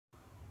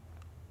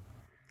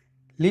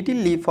Little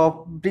leaf of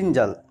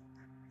brinjal.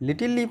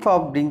 Little leaf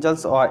of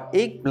brinjals or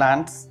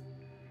eggplants,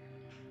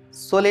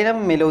 Solanum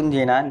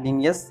melongena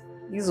lineage,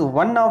 is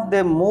one of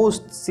the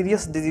most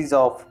serious diseases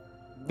of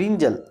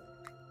brinjal.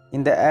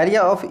 In the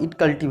area of its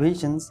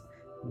cultivations,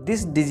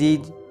 this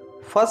disease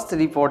first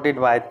reported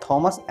by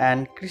Thomas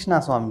and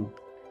Krishnaswamy,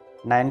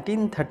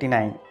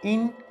 1939,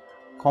 in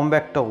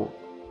Coimbatore.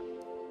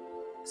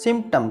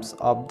 Symptoms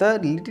of the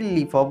little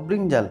leaf of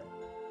brinjal.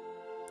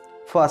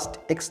 First,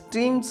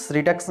 extreme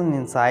reduction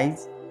in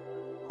size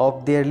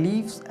of their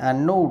leaves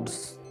and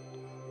nodes.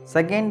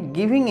 Second,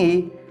 giving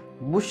a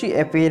bushy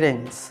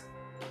appearance.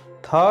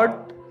 Third,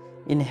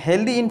 in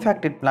healthy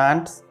infected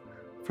plants,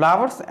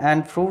 flowers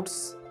and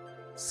fruits,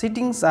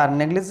 seedlings are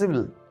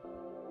negligible.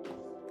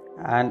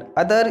 And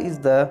other is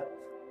the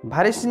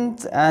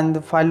variations and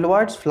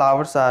phyllodes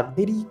flowers are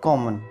very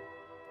common.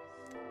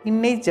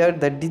 In nature,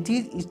 the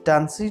disease is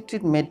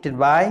transmitted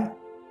by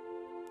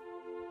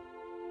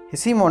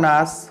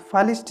Hishimonus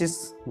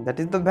phycitis, that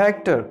is the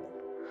vector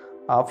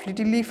of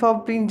little leaf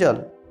of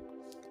brinjal.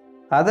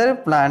 Other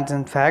plants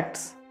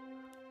infects,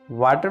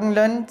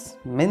 watermelons,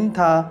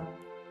 mentha,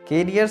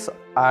 carriers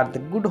are the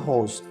good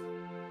host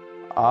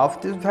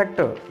of this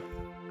vector,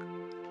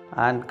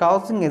 and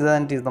causing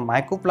agent is the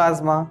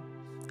mycoplasma,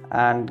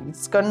 and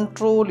its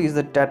control is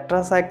the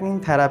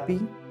tetracycline therapy,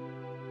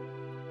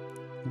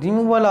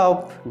 removal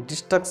of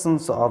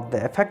destructions of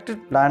the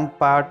affected plant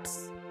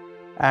parts,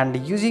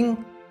 and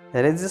using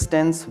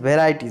resistance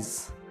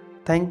varieties.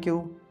 Thank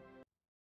you.